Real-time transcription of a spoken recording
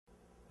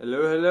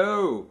Hello,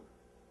 hello.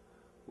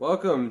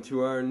 Welcome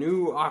to our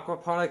new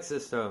aquaponic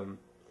system.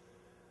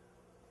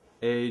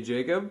 Hey,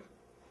 Jacob.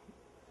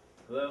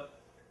 Hello.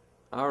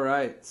 All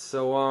right.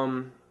 So,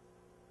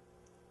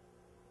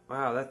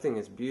 wow, that thing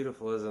is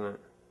beautiful, isn't it?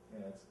 Yeah,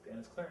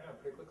 it's clearing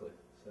out pretty quickly.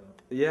 So.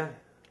 Yeah.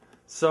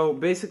 So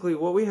basically,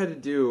 what we had to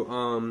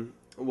do,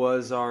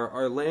 was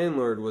our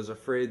landlord was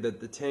afraid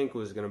that the tank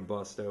was gonna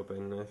bust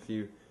open. If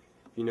you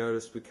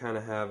noticed, we kind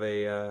of have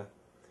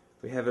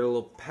we have it a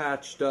little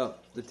patched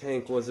up. The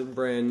tank wasn't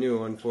brand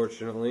new,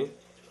 unfortunately.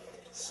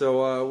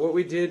 So what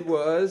we did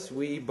was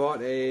we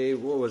bought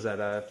what was that,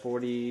 a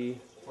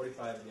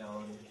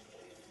 45-gallon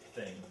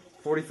thing.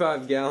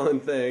 45-gallon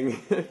thing,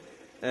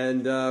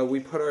 and we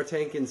put our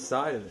tank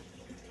inside of it.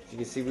 As you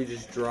can see, we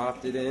just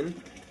dropped it in,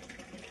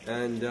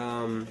 and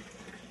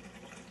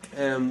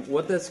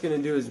what that's going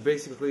to do is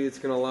basically it's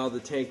going to allow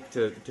the tank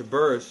to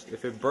burst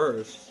if it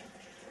bursts,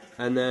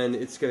 and then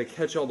it's going to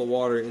catch all the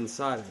water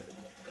inside of it.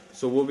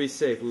 So we'll be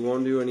safe. We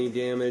won't do any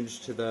damage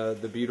to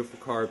the beautiful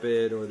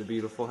carpet or the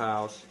beautiful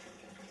house.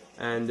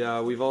 And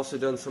we've also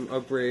done some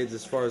upgrades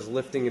as far as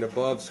lifting it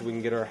above so we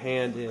can get our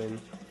hand in.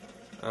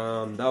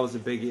 That was a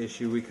big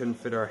issue. We couldn't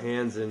fit our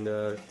hands in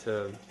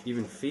to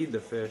even feed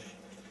the fish.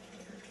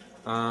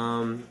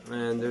 And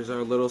there's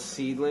our little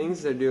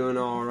seedlings. They're doing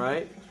all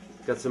right.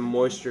 Got some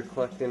moisture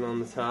collecting on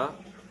the top.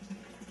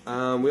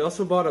 We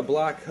also bought a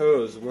black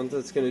hose. What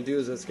that's going to do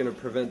is that's going to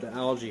prevent the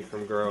algae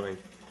from growing.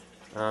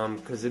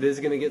 Because it is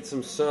going to get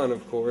some sun,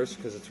 of course,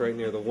 because it's right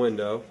near the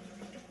window.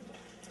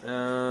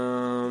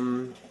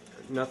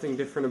 Nothing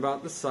different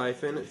about the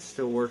siphon. It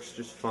still works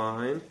just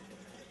fine.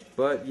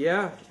 But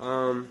yeah,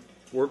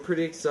 we're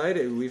pretty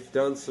excited. We've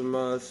done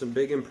some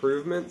big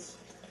improvements.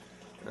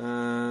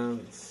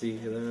 Let's see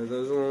here.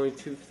 Those are only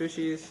two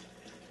fishies.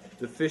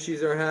 The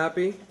fishies are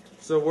happy,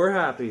 so we're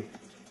happy.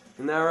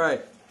 Isn't that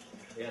right?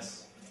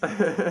 Yes.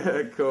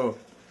 Cool.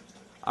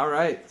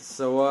 Alright,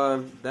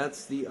 so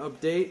that's the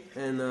update,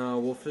 and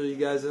we'll fill you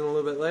guys in a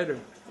little bit later.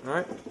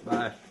 Alright,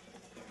 bye.